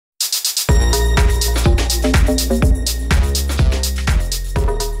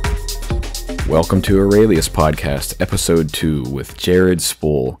Welcome to Aurelius Podcast, Episode 2 with Jared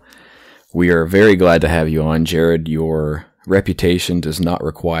Spool. We are very glad to have you on, Jared. Your reputation does not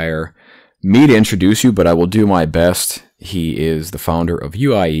require me to introduce you, but I will do my best. He is the founder of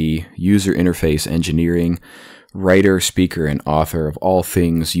UIE, User Interface Engineering, writer, speaker, and author of all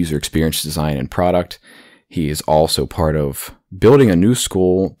things user experience design and product. He is also part of building a new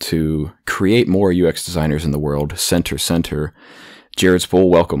school to create more UX designers in the world, Center. Jared Spool,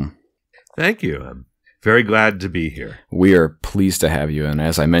 welcome. Thank you. I'm very glad to be here. We are pleased to have you. And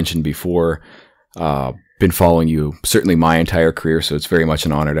as I mentioned before, been following you certainly my entire career, so it's very much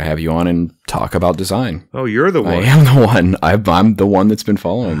an honor to have you on and talk about design. Oh, you're the one. I am the one. I'm the one that's been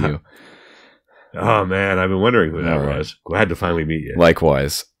following you. Oh, man. I've been wondering who that was. Glad to finally meet you.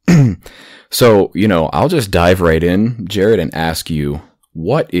 Likewise. So, I'll just dive right in, Jared, and ask you,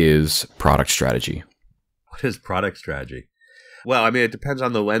 what is product strategy? What is product strategy? Well, I mean, it depends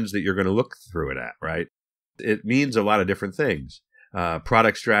on the lens that you're going to look through it at, right? It means a lot of different things.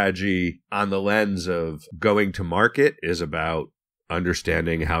 Product strategy on the lens of going to market is about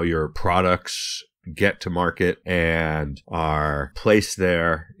understanding how your products get to market and are placed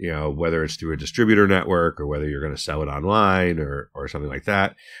there, whether it's through a distributor network or whether you're going to sell it online or something like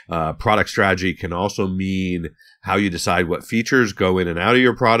that. Product strategy can also mean how you decide what features go in and out of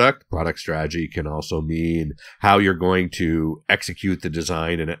your product. Product strategy can also mean how you're going to execute the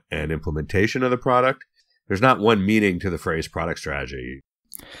design and implementation of the product. There's not one meaning to the phrase product strategy.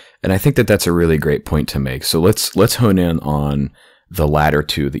 And I think that that's a really great point to make. So let's hone in on the latter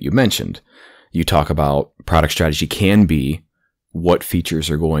two that you mentioned. You talk about product strategy can be what features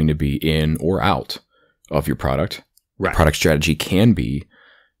are going to be in or out of your product. Right. Product strategy can be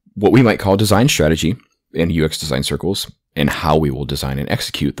what we might call design strategy in UX design circles and how we will design and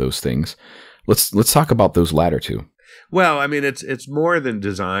execute those things. Let's talk about those latter two. Well, I mean, it's more than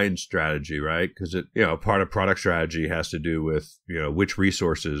design strategy, right? Because part of product strategy has to do with, which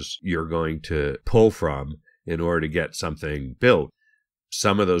resources you're going to pull from in order to get something built.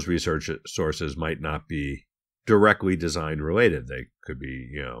 Some of those research sources might not be directly design related. They could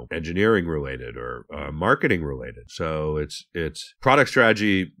be, engineering related or marketing related. So it's product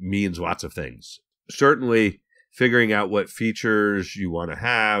strategy means lots of things. Certainly figuring out what features you want to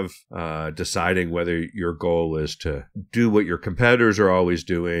have, deciding whether your goal is to do what your competitors are always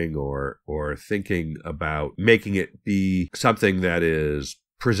doing or thinking about making it be something that is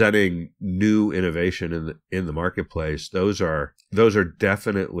presenting new innovation in the marketplace. Those are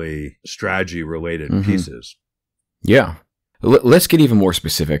definitely strategy related pieces. Yeah. Let's get even more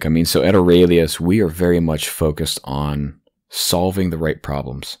specific. I mean, so at Aurelius, we are very much focused on solving the right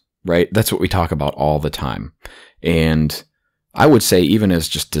problems, right? That's what we talk about all the time. And I would say even as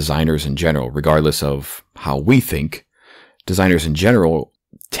just designers in general, regardless of how we think, designers in general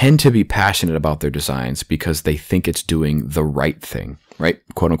tend to be passionate about their designs because they think it's doing the right thing, right?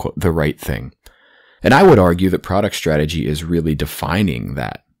 Quote unquote, the right thing. And I would argue that product strategy is really defining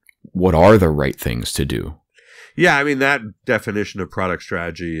that. What are the right things to do? Yeah, I mean, that definition of product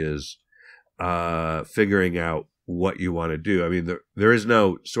strategy is figuring out what you want to do. I mean, there is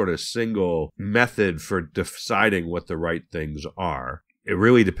no sort of single method for deciding what the right things are. It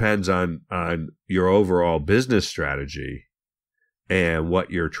really depends on your overall business strategy and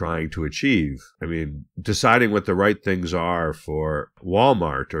what you're trying to achieve. I mean, deciding what the right things are for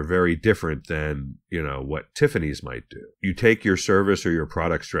Walmart are very different than, what Tiffany's might do. You take your service or your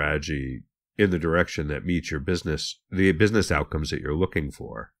product strategy in the direction that meets your the business outcomes that you're looking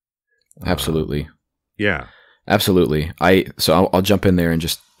for. Absolutely. Yeah. Absolutely. So I'll jump in there and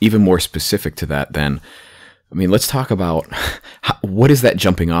just even more specific to that then. I mean, let's talk about what is that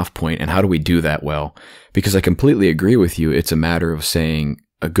jumping off point and how do we do that well? Because I completely agree with you. It's a matter of saying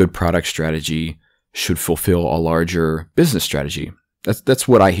a good product strategy should fulfill a larger business strategy. That's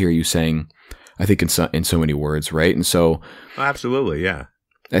what I hear you saying, I think in so many words, right? And so absolutely, yeah.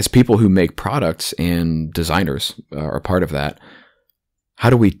 As people who make products and designers are part of that, how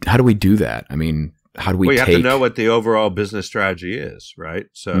do we do that? I mean, how do we you have to know what the overall business strategy is, right?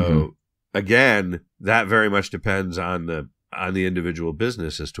 So again, that very much depends on the individual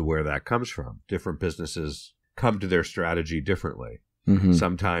business as to where that comes from. Different businesses come to their strategy differently.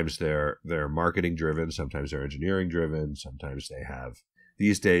 Sometimes they're marketing driven, sometimes they're engineering driven, sometimes they have.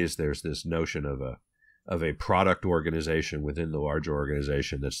 These days, there's this notion of a product organization within the larger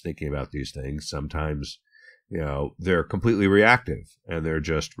organization that's thinking about these things. Sometimes, they're completely reactive and they're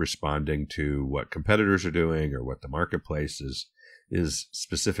just responding to what competitors are doing or what the marketplace is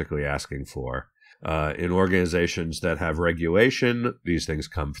specifically asking for. In organizations that have regulation, these things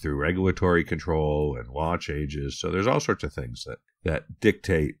come through regulatory control and law changes. So there's all sorts of things that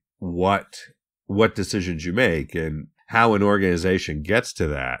dictate what what decisions you make, and how an organization gets to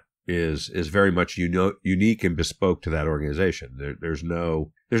that is very much unique and bespoke to that organization. There's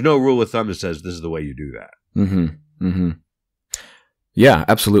no rule of thumb that says this is the way you do that. Mm-hmm. Mm-hmm. Yeah,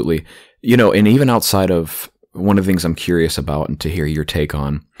 absolutely. And even outside of, one of the things I'm curious about and to hear your take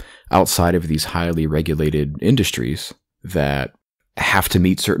on, outside of these highly regulated industries that have to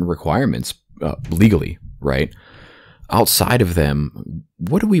meet certain requirements legally, right? Outside of them,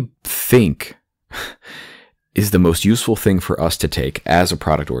 what do we think is the most useful thing for us to take as a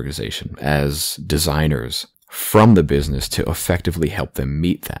product organization, as designers, from the business to effectively help them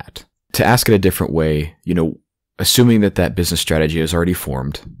meet that? To ask it a different way, assuming that business strategy is already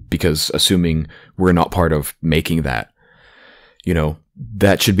formed, because assuming we're not part of making that,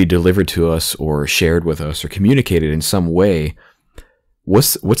 that should be delivered to us or shared with us or communicated in some way.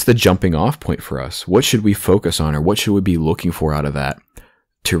 What's the jumping off point for us? What should we focus on, or what should we be looking for out of that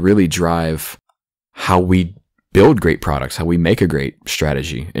to really drive how we build great products, how we make a great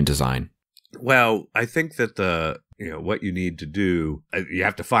strategy and design? Well, I think that what you need to do, you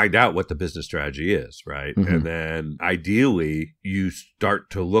have to find out what the business strategy is, right? Mm-hmm. And then ideally you start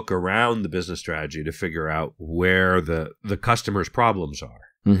to look around the business strategy to figure out where the customer's problems are.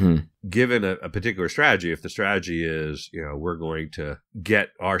 Mm-hmm. Given a particular strategy, if the strategy is, we're going to get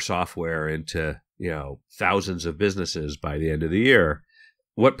our software into, thousands of businesses by the end of the year,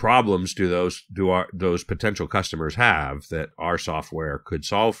 what problems do those potential customers have that our software could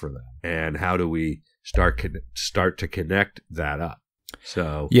solve for them? And how do we start to connect that up?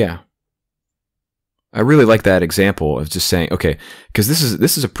 So yeah, I really like that example of just saying, okay, because this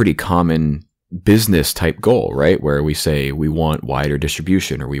is a pretty common business type goal, right? Where we say we want wider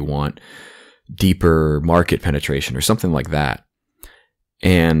distribution, or we want deeper market penetration, or something like that.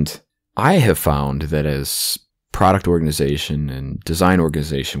 And I have found that as product organization and design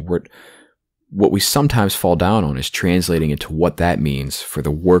organization, what we sometimes fall down on is translating into what that means for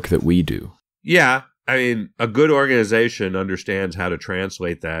the work that we do. Yeah. I mean, a good organization understands how to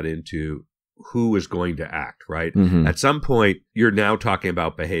translate that into who is going to act, right? Mm-hmm. At some point, you're now talking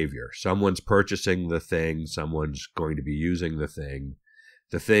about behavior. Someone's purchasing the thing. Someone's going to be using the thing.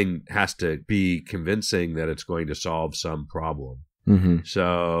 The thing has to be convincing that it's going to solve some problem. Mm-hmm.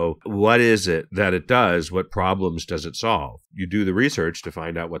 So what is it that it does? What problems does it solve? You do the research to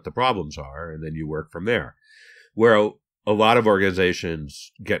find out what the problems are, and then you work from there. Where a lot of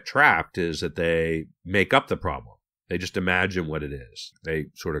organizations get trapped is that they make up the problem. They just imagine what it is. They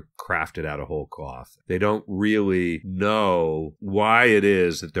sort of craft it out of whole cloth. They don't really know why it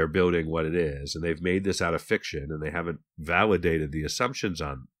is that they're building what it is. And they've made this out of fiction, and they haven't validated the assumptions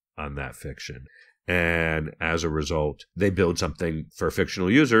on that fiction. And as a result, they build something for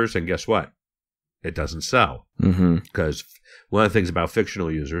fictional users, and guess what? It doesn't sell. Mm-hmm. Because one of the things about fictional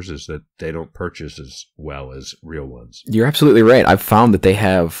users is that they don't purchase as well as real ones. You're absolutely right. I've found that they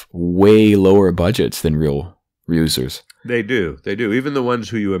have way lower budgets than real users. They do. Even the ones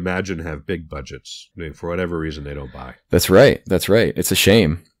who you imagine have big budgets, I mean, for whatever reason, they don't buy. That's right. It's a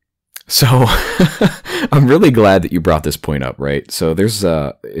shame. So I'm really glad that you brought this point up, right? So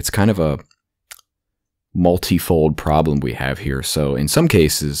it's kind of a multifold problem we have here. So in some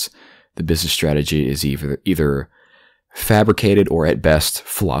cases, the business strategy is either fabricated or at best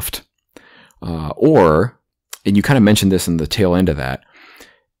fluffed, or, and you kind of mentioned this in the tail end of that,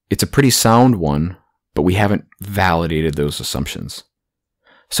 it's a pretty sound one, but we haven't validated those assumptions.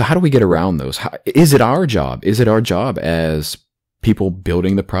 So how do we get around those? Is it our job? Is it our job as people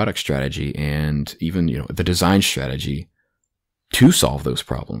building the product strategy and even, the design strategy to solve those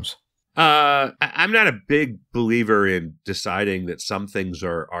problems? I'm not a big believer in deciding that some things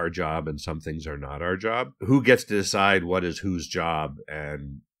are our job and some things are not our job. Who gets to decide what is whose job,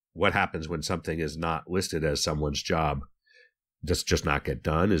 and what happens when something is not listed as someone's job? Does just not get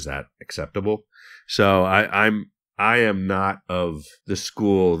done? Is that acceptable? So I am not of the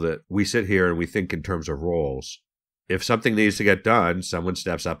school that we sit here and we think in terms of roles. If something needs to get done, someone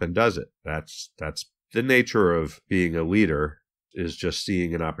steps up and does it. That's the nature of being a leader, is just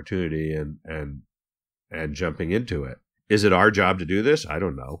seeing an opportunity and jumping into it. Is it our job to do this? I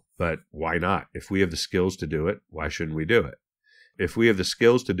don't know, but why not? If we have the skills to do it, why shouldn't we do it? If we have the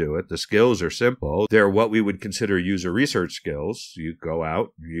skills to do it, the skills are simple. They're what we would consider user research skills. You go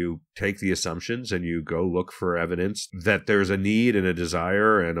out, you take the assumptions, and you go look for evidence that there's a need and a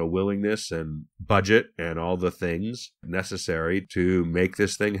desire and a willingness and budget and all the things necessary to make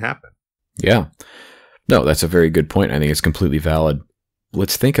this thing happen. Yeah. No, that's a very good point. I think it's completely valid.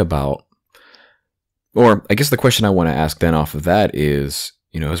 Let's think about, or I guess the question I want to ask then off of that is,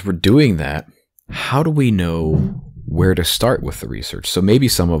 as we're doing that, how do we know where to start with the research. So maybe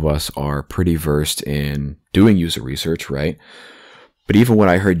some of us are pretty versed in doing user research, right? But even what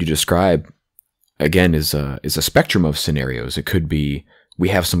I heard you describe, again, is a spectrum of scenarios. It could be we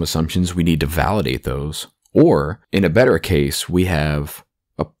have some assumptions, we need to validate those. Or in a better case, we have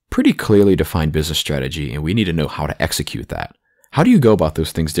a pretty clearly defined business strategy and we need to know how to execute that. How do you go about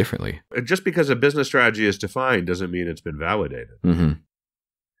those things differently? Just because a business strategy is defined doesn't mean it's been validated. Mm-hmm.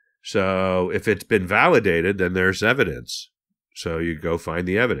 So if it's been validated, then there's evidence. So you go find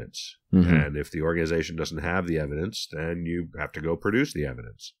the evidence. Mm-hmm. And if the organization doesn't have the evidence, then you have to go produce the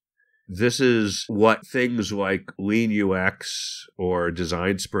evidence. This is what things like lean UX or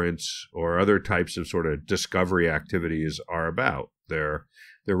design sprints or other types of sort of discovery activities are about. They're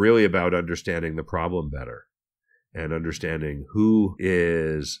really about understanding the problem better and understanding who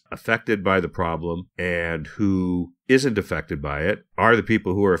is affected by the problem and who isn't affected by it. Are the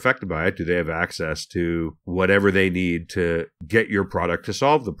people who are affected by it, do they have access to whatever they need to get your product to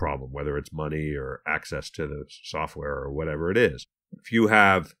solve the problem, whether it's money or access to the software or whatever it is? If you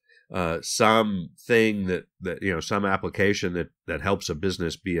have something some application that helps a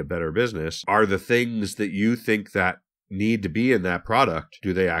business be a better business, are the things that you think that need to be in that product,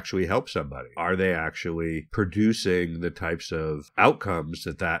 do they actually help somebody? Are they actually producing the types of outcomes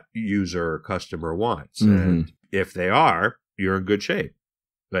that user or customer wants? Mm-hmm. And if they are, you're in good shape.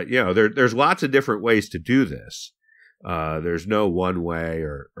 But, there's lots of different ways to do this. There's no one way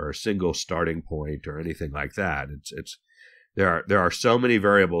or a single starting point or anything like that. There are so many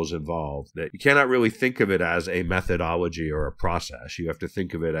variables involved that you cannot really think of it as a methodology or a process. You have to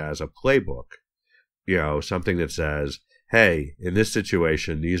think of it as a playbook. Something that says, hey, in this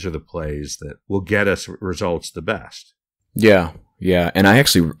situation, these are the plays that will get us results the best. Yeah. And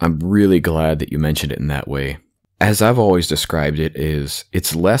I'm really glad that you mentioned it in that way. As I've always described it,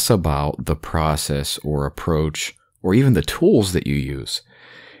 it's less about the process or approach or even the tools that you use.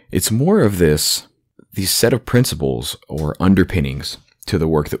 It's more of these set of principles or underpinnings to the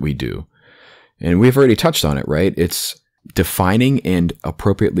work that we do. And we've already touched on it, right? It's defining and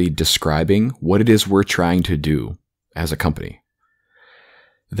appropriately describing what it is we're trying to do as a company.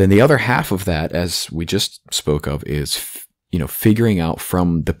 Then the other half of that, as we just spoke of, is figuring out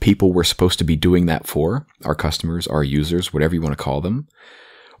from the people we're supposed to be doing that for, our customers, our users, whatever you want to call them,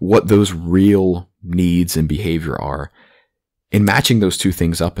 what those real needs and behavior are, and matching those two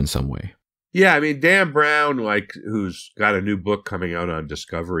things up in some way. Yeah, I mean, Dan Brown, who's got a new book coming out on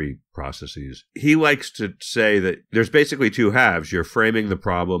discovery processes, he likes to say that there's basically two halves. You're framing the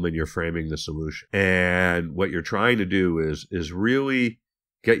problem and you're framing the solution. And what you're trying to do is really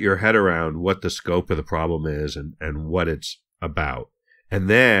get your head around what the scope of the problem is and what it's about. And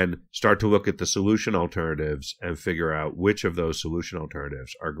then start to look at the solution alternatives and figure out which of those solution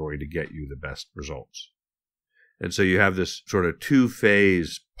alternatives are going to get you the best results. And so you have this sort of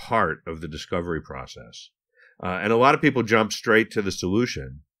two-phase part of the discovery process. And a lot of people jump straight to the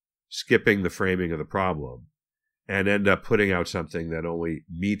solution, skipping the framing of the problem, and end up putting out something that only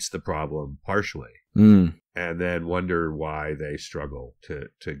meets the problem partially, and then wonder why they struggle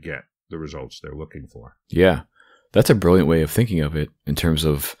to get the results they're looking for. Yeah, that's a brilliant way of thinking of it in terms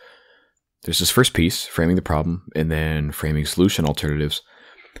of there's this first piece, framing the problem, and then framing solution alternatives.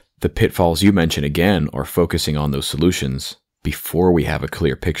 The pitfalls you mentioned, again, are focusing on those solutions before we have a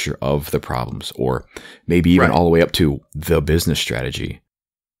clear picture of the problems, or maybe even all the way up to the business strategy.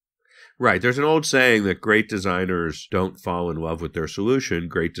 Right. There's an old saying that great designers don't fall in love with their solution.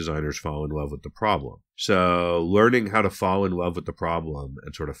 Great designers fall in love with the problem. So learning how to fall in love with the problem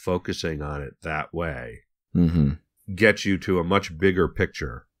and sort of focusing on it that way gets you to a much bigger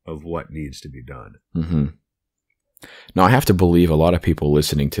picture of what needs to be done. Mm-hmm. Now, I have to believe a lot of people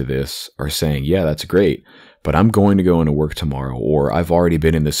listening to this are saying, yeah, that's great, but I'm going to go into work tomorrow, or I've already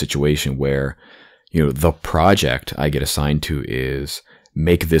been in this situation where, the project I get assigned to is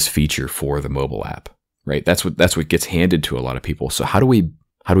make this feature for the mobile app, right? That's what gets handed to a lot of people. So how do we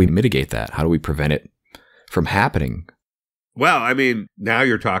mitigate that? How do we prevent it from happening? Well, I mean, now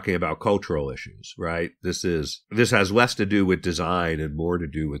you're talking about cultural issues, right? This has less to do with design and more to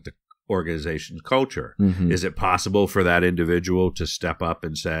do with the organization's culture. Mm-hmm. Is it possible for that individual to step up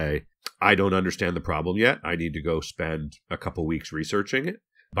and say, I don't understand the problem yet. I need to go spend a couple weeks researching it.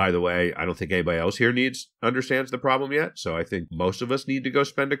 By the way, I don't think anybody else here understands the problem yet. So I think most of us need to go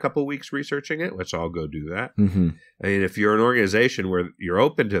spend a couple weeks researching it. Let's all go do that. Mm-hmm. I mean, if you're an organization where you're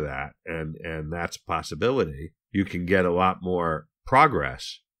open to that and that's a possibility, you can get a lot more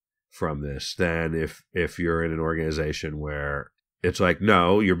progress from this than if you're in an organization where it's like,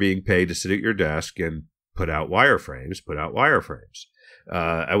 no, you're being paid to sit at your desk and put out wireframes.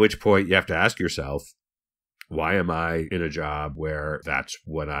 At which point you have to ask yourself, Why am I in a job where that's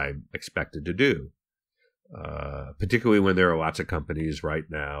what I'm expected to do? Particularly when there are lots of companies right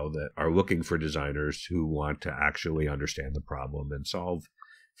now that are looking for designers who want to actually understand the problem and solve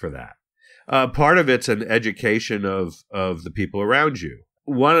for that. Part of it's an education of the people around you.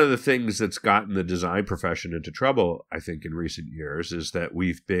 One of the things that's gotten the design profession into trouble, I think, in recent years is that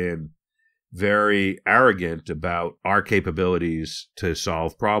we've been very arrogant about our capabilities to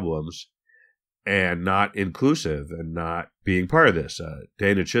solve problems and not inclusive and not being part of this.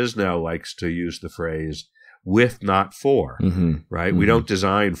 Dana Chisnell likes to use the phrase with, not for, right? Mm-hmm. We don't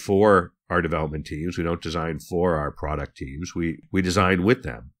design for our development teams. We don't design for our product teams. We design with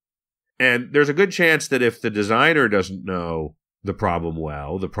them. And there's a good chance that if the designer doesn't know the problem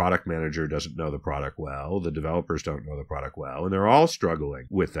well, the product manager doesn't know the product well, the developers don't know the product well, and they're all struggling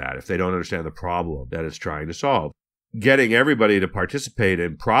with that if they don't understand the problem that it's trying to solve. Getting everybody to participate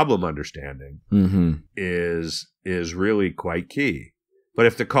in problem understanding is really quite key. But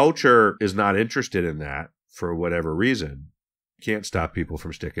if the culture is not interested in that for whatever reason, you can't stop people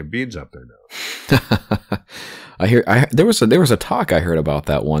from sticking beans up their nose. There was a talk I heard about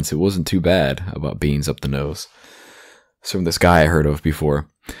that once. It wasn't too bad about beans up the nose. It's from this guy I heard of before.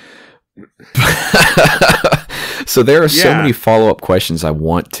 So there are so many follow-up questions I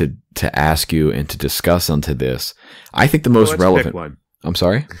want to ask you and to discuss onto this. I think the most relevant... Pick one. I'm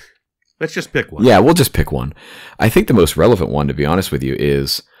sorry? Let's just pick one. Yeah, we'll just pick one. I think the most relevant one, to be honest with you,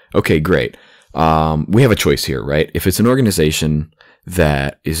 is, okay, great. We have a choice here, right? If it's an organization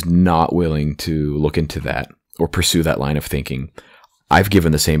that is not willing to look into that or pursue that line of thinking, I've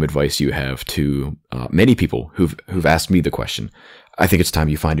given the same advice you have to many people who've asked me the question. I think it's time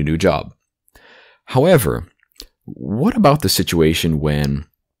you find a new job. However, what about the situation when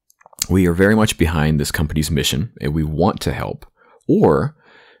we are very much behind this company's mission and we want to help, or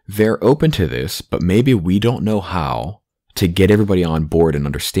they're open to this, but maybe we don't know how to get everybody on board and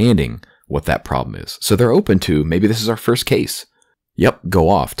understanding what that problem is. So they're open to, maybe this is our first case. Yep, go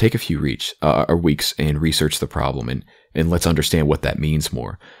off, take a few weeks and research the problem and let's understand what that means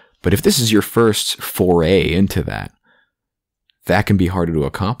more. But if this is your first foray into that, that can be harder to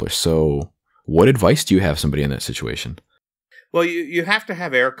accomplish. So what advice do you have somebody in that situation? Well, you have to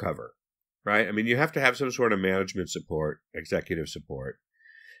have air cover, right? I mean, you have to have some sort of management support, executive support.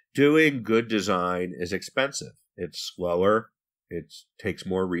 Doing good design is expensive. It's slower. It takes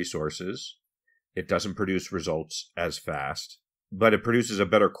more resources. It doesn't produce results as fast, but it produces a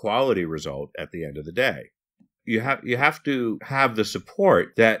better quality result at the end of the day. You have to have the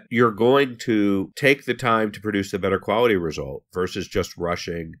support that you're going to take the time to produce the better quality result versus just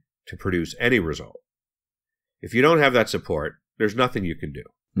rushing to produce any result. If you don't have that support, there's nothing you can do.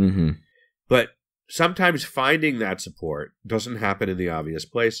 Mm-hmm. But sometimes finding that support doesn't happen in the obvious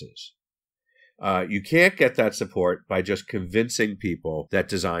places. You can't get that support by just convincing people that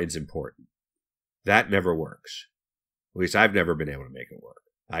design's important. That never works. At least I've never been able to make it work.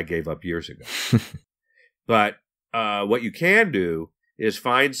 I gave up years ago. But what you can do is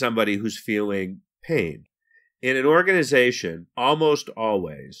find somebody who's feeling pain. In an organization, almost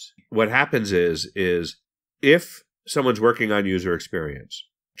always, what happens is if someone's working on user experience,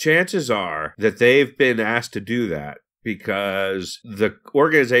 chances are that they've been asked to do that because the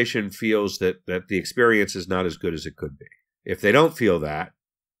organization feels that the experience is not as good as it could be. If they don't feel that,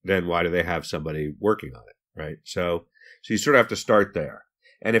 then why do they have somebody working on it, right? So you sort of have to start there.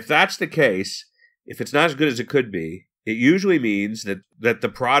 And if that's the case, if it's not as good as it could be, it usually means that the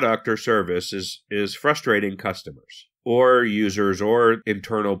product or service is frustrating customers or users or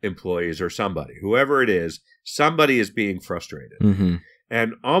internal employees or somebody. Whoever it is, somebody is being frustrated. Mm-hmm.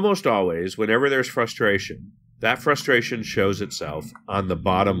 And almost always, whenever there's frustration, that frustration shows itself on the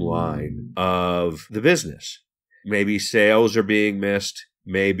bottom line of the business. Maybe sales are being missed.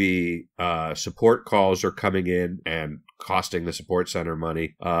 Maybe support calls are coming in and costing the support center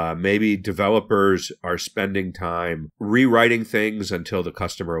money. Maybe developers are spending time rewriting things until the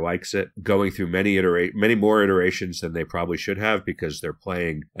customer likes it, going through many more iterations than they probably should have because they're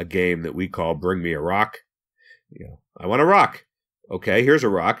playing a game that we call Bring Me a Rock. I want a rock. Okay, here's a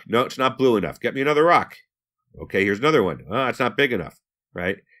rock. No, it's not blue enough. Get me another rock. Okay, here's another one. Oh, it's not big enough,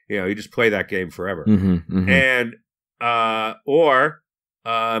 right? You just play that game forever. Mm-hmm, mm-hmm. And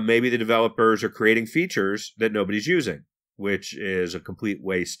maybe the developers are creating features that nobody's using, which is a complete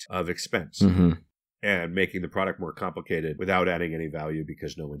waste of expense and making the product more complicated without adding any value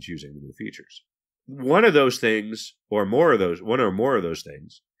because no one's using the new features. One of those things, one or more of those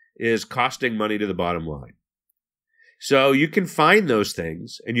things, is costing money to the bottom line. So you can find those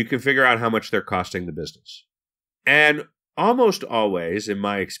things and you can figure out how much they're costing the business. And almost always, in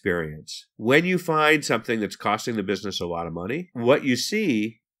my experience, when you find something that's costing the business a lot of money, what you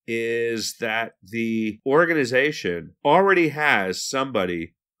see is that the organization already has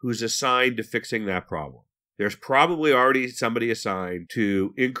somebody who's assigned to fixing that problem. There's probably already somebody assigned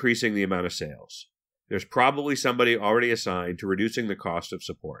to increasing the amount of sales. There's probably somebody already assigned to reducing the cost of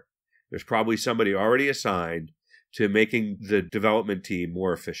support. There's probably somebody already assigned to making the development team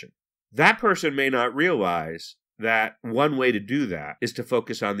more efficient. That person may not realize that one way to do that is to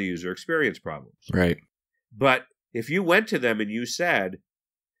focus on the user experience problems. Right. But if you went to them and you said,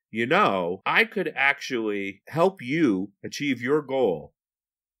 I could actually help you achieve your goal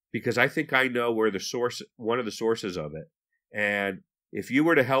because I think I know where one of the sources of it. And if you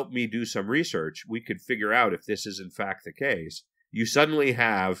were to help me do some research, we could figure out if this is in fact the case. You suddenly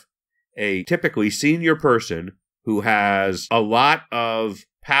have a typically senior person who has a lot of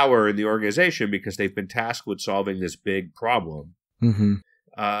power in the organization because they've been tasked with solving this big problem,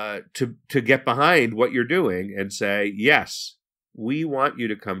 to get behind what you're doing and say, yes, we want you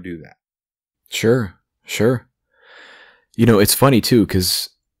to come do that. Sure. It's funny too, because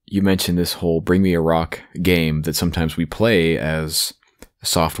you mentioned this whole Bring Me a Rock game that sometimes we play as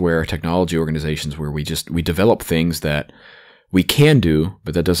software technology organizations where we develop things that we can do,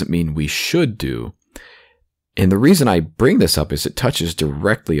 but that doesn't mean we should do. And the reason I bring this up is it touches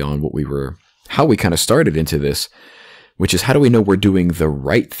directly on how we kind of started into this, which is how do we know we're doing the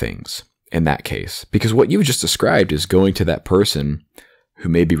right things in that case? Because what you just described is going to that person who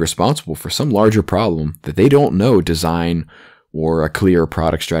may be responsible for some larger problem that they don't know design or a clear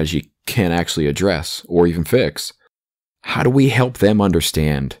product strategy can actually address or even fix. How do we help them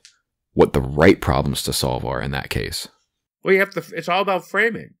understand what the right problems to solve are in that case? Well, it's all about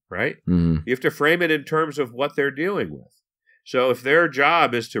framing, right? Mm-hmm. You have to frame it in terms of what they're dealing with. So if their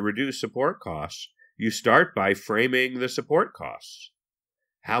job is to reduce support costs, you start by framing the support costs.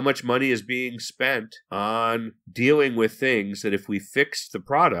 How much money is being spent on dealing with things that if we fixed the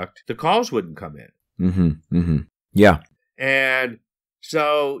product, the calls wouldn't come in? Yeah. And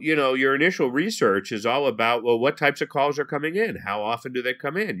so, your initial research is all about, well, what types of calls are coming in? How often do they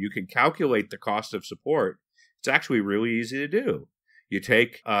come in? You can calculate the cost of support. It's actually really easy to do. You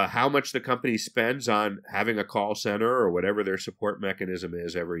take how much the company spends on having a call center or whatever their support mechanism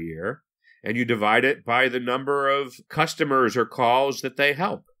is every year, and you divide it by the number of customers or calls that they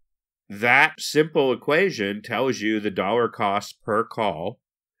help. That simple equation tells you the dollar cost per call,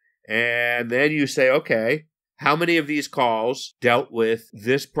 and then you say, okay, how many of these calls dealt with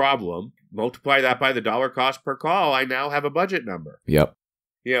this problem? Multiply that by the dollar cost per call. I now have a budget number. Yep.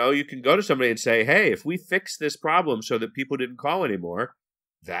 You can go to somebody and say, hey, if we fix this problem so that people didn't call anymore,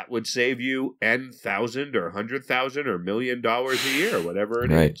 that would save you $N,000 or $100,000 or $1 million a year, whatever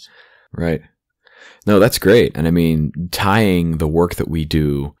it is. Right. No, that's great. And I mean, tying the work that we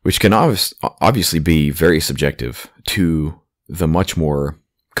do, which can obviously be very subjective, to the much more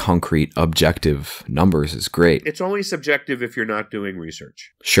concrete, objective numbers is great. It's only subjective if you're not doing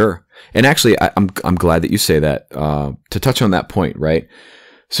research. Sure. And actually, I'm glad that you say that. To touch on that point, right?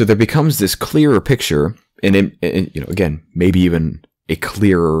 So there becomes this clearer picture, and again, maybe even a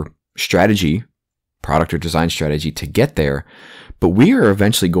clearer strategy, product or design strategy to get there. But we are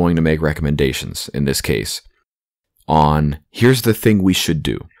eventually going to make recommendations in this case on here's the thing we should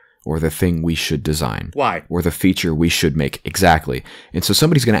do, or the thing we should design. Why? Or the feature we should make. Exactly. And so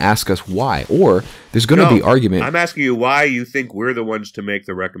somebody's going to ask us why, or there's going to be argument. I'm asking you why you think we're the ones to make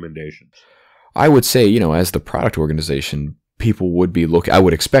the recommendations. I would say, as the product organization, I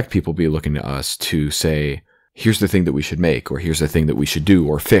would expect people to be looking to us to say, here's the thing that we should make, or here's the thing that we should do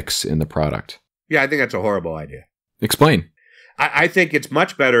or fix in the product. Yeah, I think that's a horrible idea. Explain. I think it's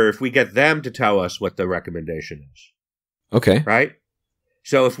much better if we get them to tell us what the recommendation is. Okay. Right?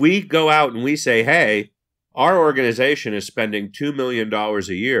 So if we go out and we say, hey, our organization is spending $2 million a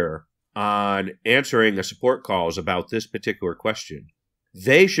year on answering the support calls about this particular question,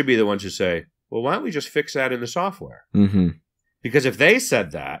 they should be the ones who say, well, why don't we just fix that in the software? Mm-hmm. Because if they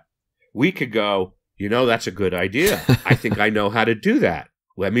said that, we could go, that's a good idea. I think I know how to do that.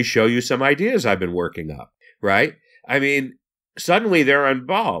 Let me show you some ideas I've been working up, right? I mean, suddenly they're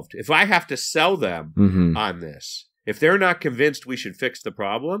involved. If I have to sell them on this, if they're not convinced we should fix the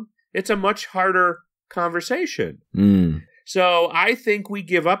problem, it's a much harder conversation. So I think we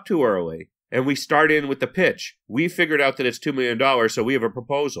give up too early and we start in with the pitch. We figured out that it's $2 million, so we have a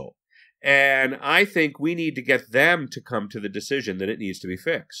proposal. And I think we need to get them to come to the decision that it needs to be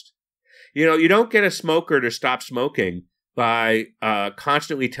fixed. You don't get a smoker to stop smoking by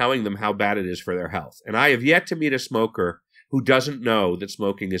constantly telling them how bad it is for their health. And I have yet to meet a smoker who doesn't know that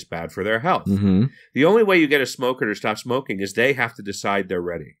smoking is bad for their health. Mm-hmm. The only way you get a smoker to stop smoking is they have to decide they're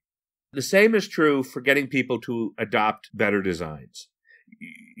ready. The same is true for getting people to adopt better designs.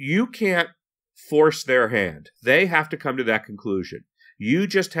 You can't force their hand. They have to come to that conclusion. You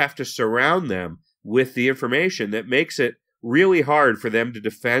just have to surround them with the information that makes it really hard for them to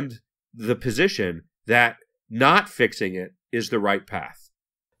defend the position that not fixing it is the right path.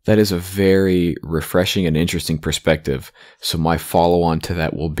 That is a very refreshing and interesting perspective. So my follow-on to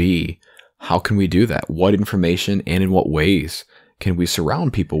that will be, how can we do that? What information and in what ways can we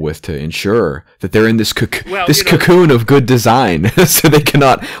surround people with to ensure that they're in this cocoon of good design so they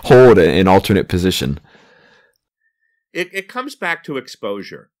cannot hold an alternate position? It comes back to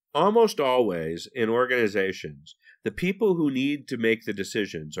exposure. Almost always in organizations, the people who need to make the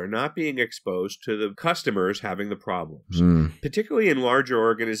decisions are not being exposed to the customers having the problems, particularly in larger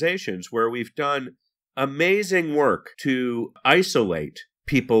organizations where we've done amazing work to isolate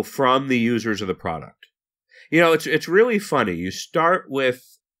people from the users of the product. It's really funny. You start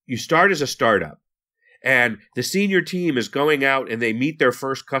as a startup, and the senior team is going out and they meet their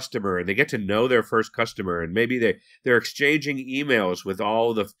first customer and they get to know their first customer, and maybe they're exchanging emails with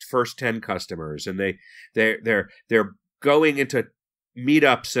all the first 10 customers, and they're going into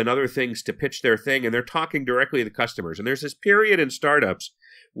meetups and other things to pitch their thing, and they're talking directly to the customers. And there's this period in startups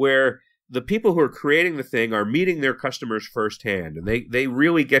where the people who are creating the thing are meeting their customers firsthand, and they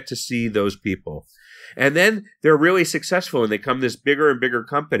really get to see those people. And then they're really successful and they become this bigger and bigger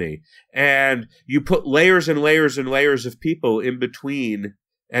company. And you put layers and layers and layers of people in between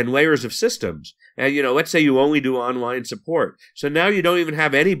and layers of systems. And, let's say you only do online support. So now you don't even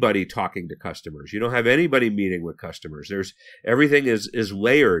have anybody talking to customers. You don't have anybody meeting with customers. Everything is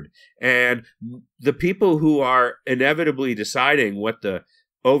layered. And the people who are inevitably deciding what the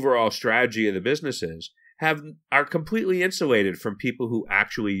overall strategy of the business is are completely insulated from people who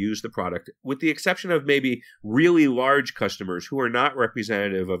actually use the product, with the exception of maybe really large customers who are not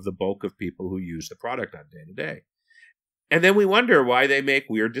representative of the bulk of people who use the product on day to day. And then we wonder why they make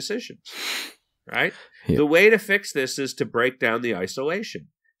weird decisions, right? Yeah. The way to fix this is to break down the isolation,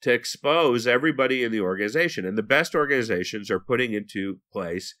 to expose everybody in the organization. And the best organizations are putting into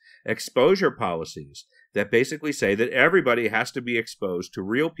place exposure policies that basically say that everybody has to be exposed to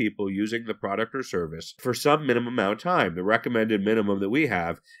real people using the product or service for some minimum amount of time. The recommended minimum that we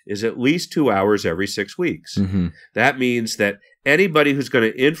have is at least 2 hours every 6 weeks. Mm-hmm. That means that anybody who's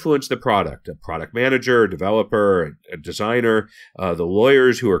going to influence the product, a product manager, a developer, a designer, the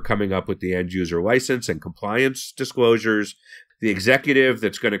lawyers who are coming up with the end user license and compliance disclosures, the executive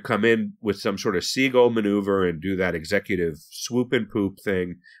that's going to come in with some sort of seagull maneuver and do that executive swoop and poop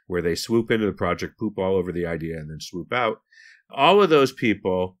thing where they swoop into the project, poop all over the idea, and then swoop out. All of those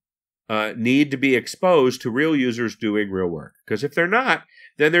people need to be exposed to real users doing real work. Because if they're not,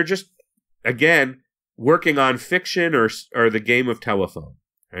 then they're just, again, working on fiction or the game of telephone.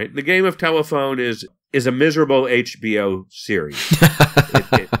 Right? The game of telephone is a miserable HBO series.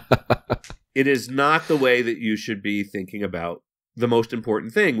 It is not the way that you should be thinking about the most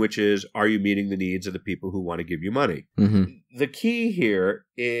important thing, which is, are you meeting the needs of the people who want to give you money? Mm-hmm. The key here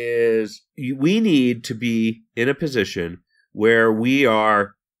is we need to be in a position where we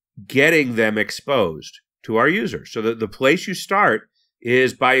are getting them exposed to our users. So the place you start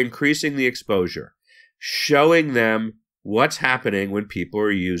is by increasing the exposure, showing them what's happening when people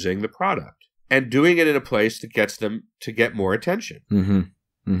are using the product, and doing it in a place that gets them to get more attention. Mm-hmm.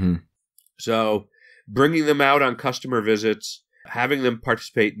 Mm-hmm. So bringing them out on customer visits, having them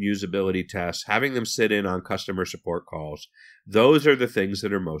participate in usability tests, having them sit in on customer support calls, those are the things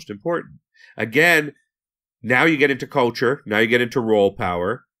that are most important. Again, now you get into culture, now you get into role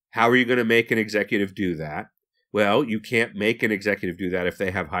power. How are you going to make an executive do that? Well, you can't make an executive do that if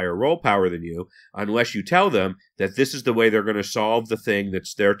they have higher role power than you, unless you tell them that this is the way they're going to solve the thing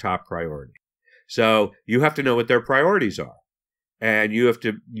that's their top priority. So you have to know what their priorities are. And you have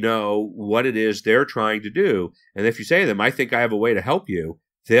to know what it is they're trying to do. And if you say to them, I think I have a way to help you,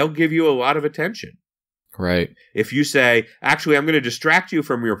 they'll give you a lot of attention. Right. If you say, actually, I'm going to distract you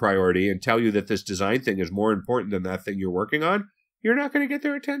from your priority and tell you that this design thing is more important than that thing you're working on, you're not going to get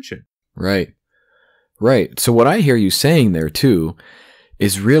their attention. Right. Right. So what I hear you saying there, too,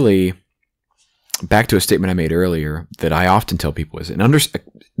 is really back to a statement I made earlier that I often tell people is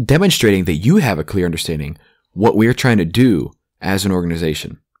demonstrating that you have a clear understanding what we're trying to do as an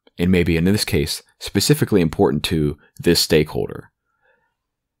organization, and maybe in this case, specifically important to this stakeholder.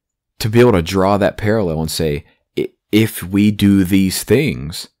 To be able to draw that parallel and say, if we do these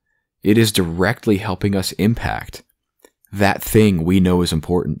things, it is directly helping us impact that thing we know is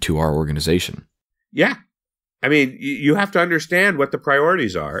important to our organization. Yeah. I mean, you have to understand what the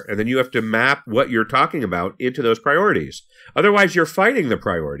priorities are, and then you have to map what you're talking about into those priorities. Otherwise, you're fighting the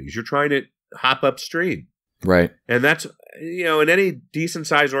priorities. You're trying to hop upstream. Right. And that's, in any decent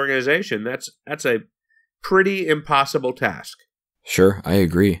sized organization, that's a pretty impossible task. Sure, I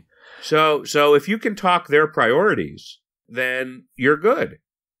agree. So if you can talk their priorities, then you're good,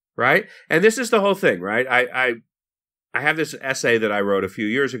 right? And this is the whole thing, right? I have this essay that I wrote a few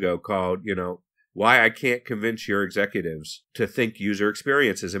years ago called, Why I Can't Convince Your Executives to Think User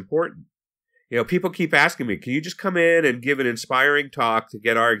Experience is Important. People keep asking me, can you just come in and give an inspiring talk to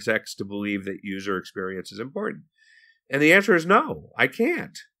get our execs to believe that user experience is important? And the answer is no, I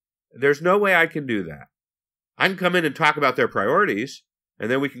can't. There's no way I can do that. I can come in and talk about their priorities,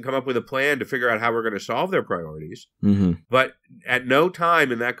 and then we can come up with a plan to figure out how we're going to solve their priorities. Mm-hmm. But at no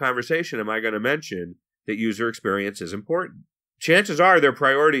time in that conversation am I going to mention that user experience is important. Chances are their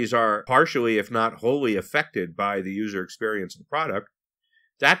priorities are partially, if not wholly, affected by the user experience of the product.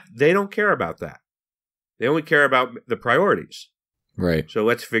 That they don't care about that. They only care about the priorities. Right. So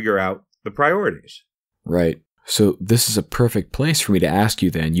let's figure out the priorities. Right. So this is a perfect place for me to ask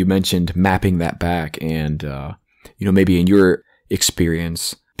you then. You mentioned mapping that back and, maybe in your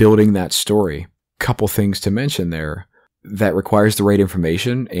experience, building that story. Couple things to mention there. That requires the right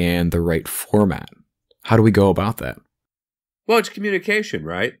information and the right format. How do we go about that? Well, it's communication,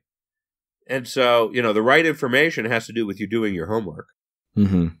 right? And so, the right information has to do with you doing your homework.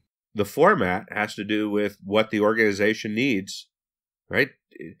 Mm-hmm. The format has to do with what the organization needs, right?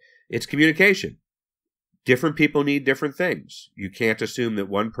 It's communication. Different people need different things. You can't assume that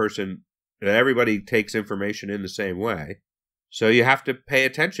everybody takes information in the same way. So you have to pay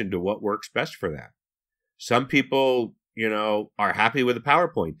attention to what works best for them. Some people, are happy with a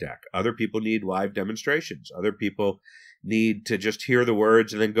PowerPoint deck. Other people need live demonstrations. Other people need to just hear the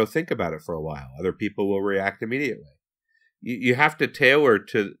words and then go think about it for a while. Other people will react immediately. You have to tailor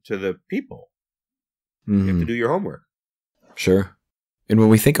to the people. Mm-hmm. You have to do your homework. Sure. And when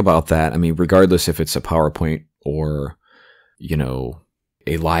we think about that, I mean, regardless if it's a PowerPoint or,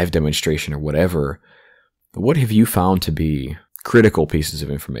 a live demonstration or whatever, what have you found to be critical pieces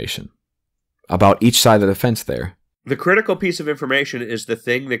of information about each side of the fence there? The critical piece of information is the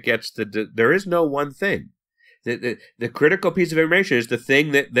thing that gets there is no one thing. The critical piece of information is the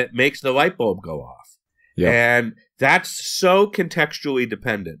thing that makes the light bulb go off. Yep. And that's so contextually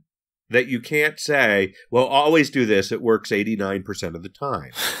dependent that you can't say, well, always do this. It works 89% of the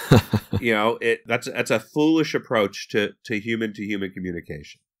time. That's a foolish approach to human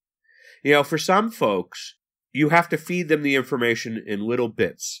communication. For some folks, you have to feed them the information in little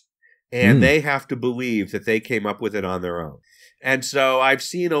bits, and they have to believe that they came up with it on their own. And so I've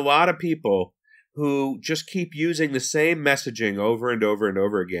seen a lot of people who just keep using the same messaging over and over and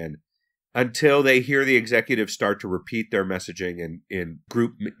over again until they hear the executives start to repeat their messaging in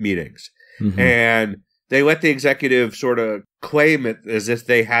group meetings. Mm-hmm. And they let the executive sort of claim it as if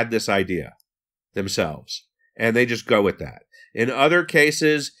they had this idea themselves. And they just go with that. In other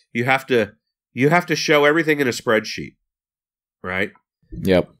cases, you have to show everything in a spreadsheet, right?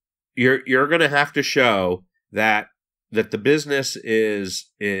 Yep. You're going to have to show that the business is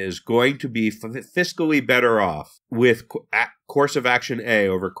going to be fiscally better off with course of action A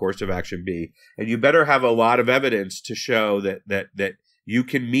over course of action B. And you better have a lot of evidence to show that you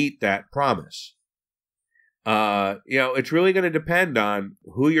can meet that promise. It's really going to depend on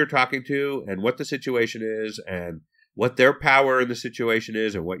who you're talking to and what the situation is and what their power in the situation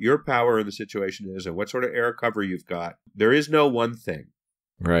is and what your power in the situation is and what sort of air cover you've got. There is no one thing.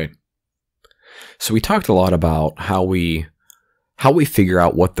 Right. So we talked a lot about how we figure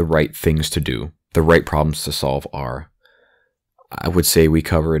out what the right things to do, the right problems to solve are. I would say we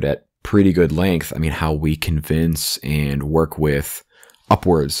covered at pretty good length, how we convince and work with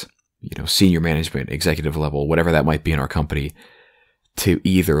upwards, senior management, executive level, whatever that might be in our company, to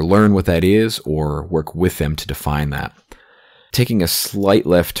either learn what that is or work with them to define that. Taking a slight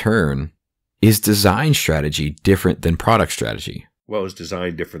left turn, is design strategy different than product strategy? Well, is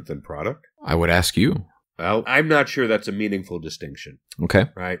design different than product? I would ask you. Well, I'm not sure that's a meaningful distinction. Okay.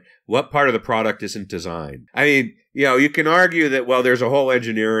 Right? What part of the product isn't designed? You can argue that, well, there's a whole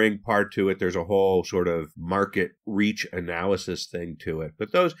engineering part to it. There's a whole sort of market reach analysis thing to it.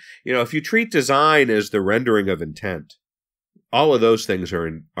 But those, if you treat design as the rendering of intent, all of those things are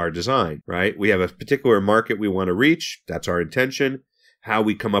in our design, right? We have a particular market we want to reach. That's our intention. How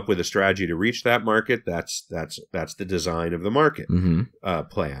we come up with a strategy to reach that market, that's the design of the market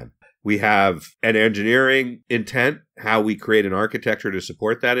plan. We have an engineering intent, how we create an architecture to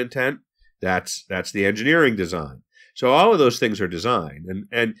support that intent. That's the engineering design. So all of those things are design.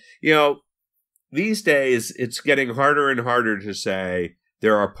 And these days, it's getting harder and harder to say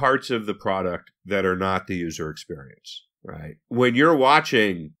there are parts of the product that are not the user experience, right? When you're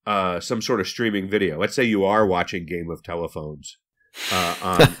watching some sort of streaming video, let's say you are watching Game of Telephones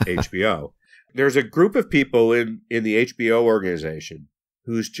on HBO, there's a group of people in the HBO organization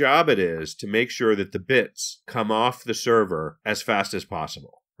whose job it is to make sure that the bits come off the server as fast as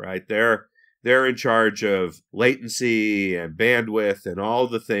possible, right? They're in charge of latency and bandwidth and all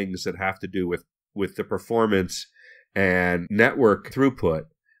the things that have to do with the performance and network throughput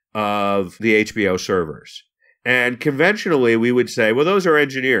of the HBO servers. And conventionally, we would say, well, those are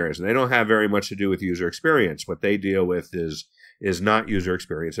engineers, and they don't have very much to do with user experience. What they deal with is not user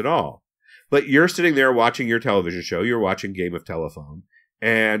experience at all. But you're sitting there watching your television show, you're watching Game of Telephone,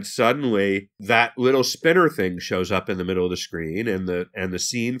 and suddenly that little spinner thing shows up in the middle of the screen, and the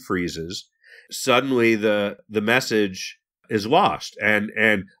scene freezes. Suddenly the message is lost, and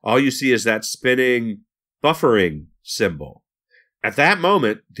all you see is that spinning buffering symbol. At that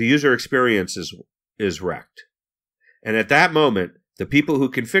moment, the user experience is wrecked. And at that moment, the people who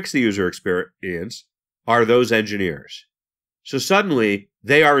can fix the user experience are those engineers. So suddenly,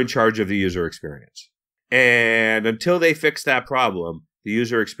 they are in charge of the user experience. And until they fix that problem, the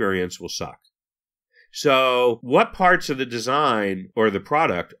user experience will suck. So what parts of the design or the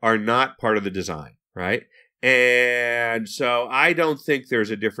product are not part of the design, right? And so I don't think there's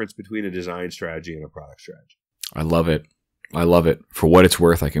a difference between a design strategy and a product strategy. I love it. I love it. For what it's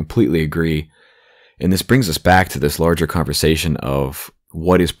worth, I completely agree. And this brings us back to this larger conversation of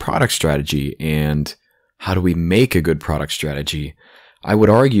what is product strategy and how do we make a good product strategy. I would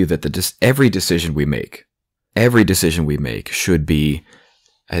argue that every decision we make should be,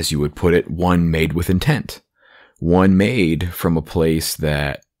 as you would put it, one made with intent. One made from a place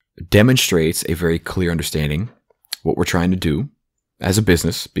that demonstrates a very clear understanding what we're trying to do as a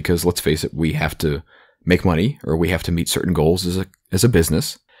business, because let's face it, we have to make money or we have to meet certain goals as a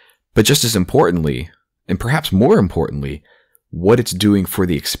business. But just as importantly, and perhaps more importantly, what it's doing for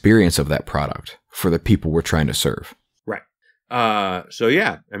the experience of that product, for the people we're trying to serve. Right. So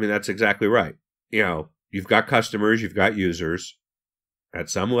yeah, I mean, that's exactly right. You know, you've got customers, you've got users. At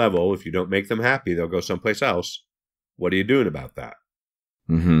some level, if you don't make them happy, they'll go someplace else. What are you doing about that?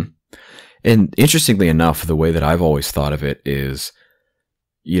 Mm-hmm. And interestingly enough, the way that I've always thought of it is,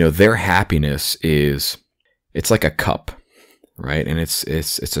 you know, their happiness it's like a cup, right? And it's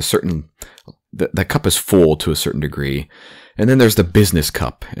a certain, the cup is full to a certain degree. And then there's the business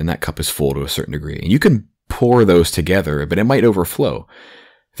cup, and that cup is full to a certain degree. And you can pour those together, but it might overflow.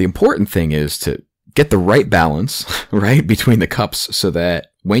 The important thing is to get the right balance, right, between the cups so that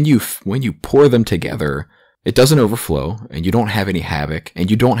when you pour them together, it doesn't overflow and you don't have any havoc and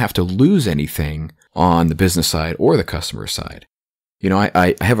you don't have to lose anything on the business side or the customer side. You know,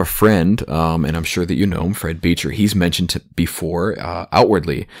 I have a friend, and I'm sure that you know him, Fred Beecher. He's mentioned before,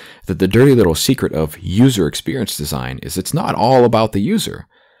 outwardly, that the dirty little secret of user experience design is it's not all about the user.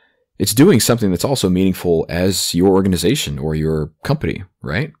 It's doing something that's also meaningful as your organization or your company,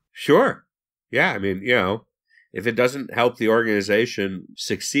 right? Sure. Yeah. I mean, you know, if it doesn't help the organization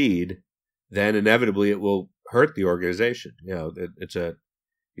succeed, then inevitably it will hurt the organization. You know,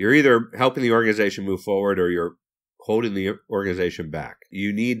 you're either helping the organization move forward or you're holding the organization back.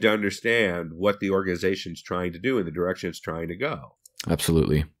 You need to understand what the organization's trying to do and the direction it's trying to go.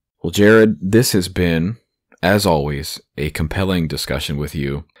 Absolutely. Well, Jared, this has been, as always, a compelling discussion with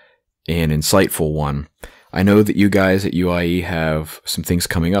you, an insightful one. I know that you guys at UIE have some things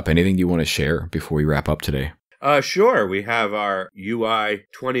coming up. Anything you want to share before we wrap up today? Sure. We have our UI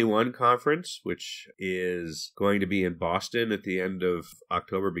 21 conference, which is going to be in Boston at the end of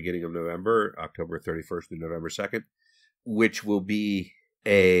October, beginning of November, October 31st to November 2nd, which will be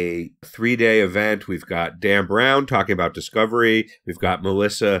a 3-day event. We've got Dan Brown talking about discovery. We've got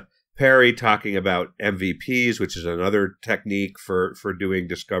Melissa Perry talking about MVPs, which is another technique for doing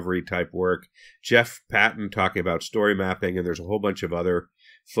discovery type work. Jeff Patton talking about story mapping, and there's a whole bunch of other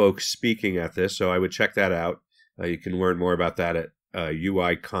folks speaking at this. So I would check that out. You can learn more about that at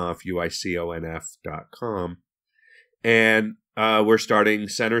uiconf.com. And we're starting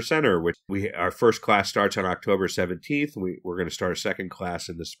Center, which our first class starts on October 17th. We're going to start a second class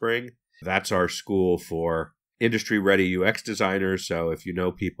in the spring. That's our school for industry-ready UX designers. So if you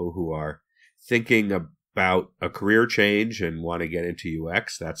know people who are thinking about a career change and want to get into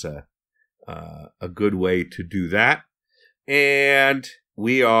UX, that's a good way to do that. And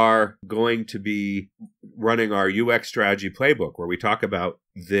we are going to be running our UX strategy playbook where we talk about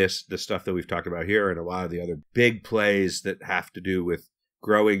the stuff that we've talked about here and a lot of the other big plays that have to do with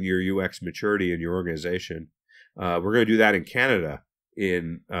growing your UX maturity in your organization. We're going to do that in Canada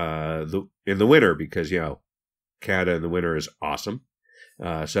in the winter because, Canada in the winter is awesome.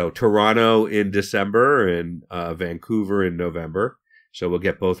 So Toronto in December and Vancouver in November. So we'll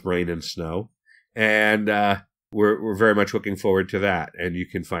get both rain and snow. And we're very much looking forward to that. And you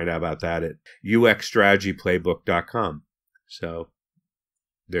can find out about that at uxstrategyplaybook.com. So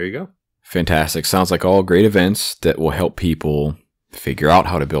there you go. Fantastic. Sounds like all great events that will help people figure out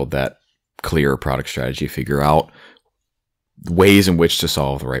how to build that clear product strategy, figure out ways in which to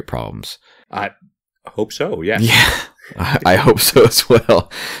solve the right problems. I hope so, yes. Yeah, I hope so as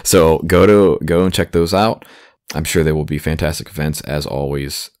well. So go and check those out. I'm sure there will be fantastic events, as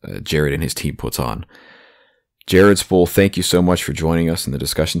always, Jared and his team puts on. Jared, Spool, thank you so much for joining us in the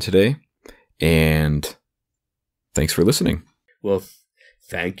discussion today. And thanks for listening. Well,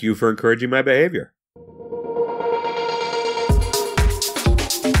 thank you for encouraging my behavior.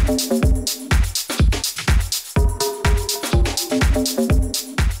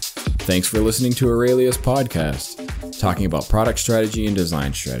 Thanks for listening to Aurelius Podcast, talking about product strategy and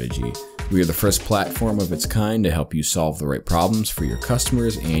design strategy. We are the first platform of its kind to help you solve the right problems for your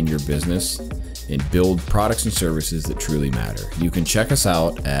customers and your business and build products and services that truly matter. You can check us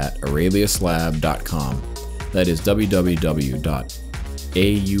out at aureliuslab.com. That is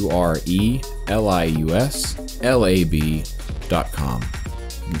www.aureliuslab.com.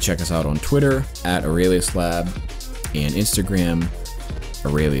 You can check us out on Twitter at aureliuslab and Instagram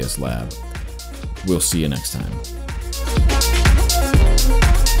Aurelius Lab. We'll see you next time.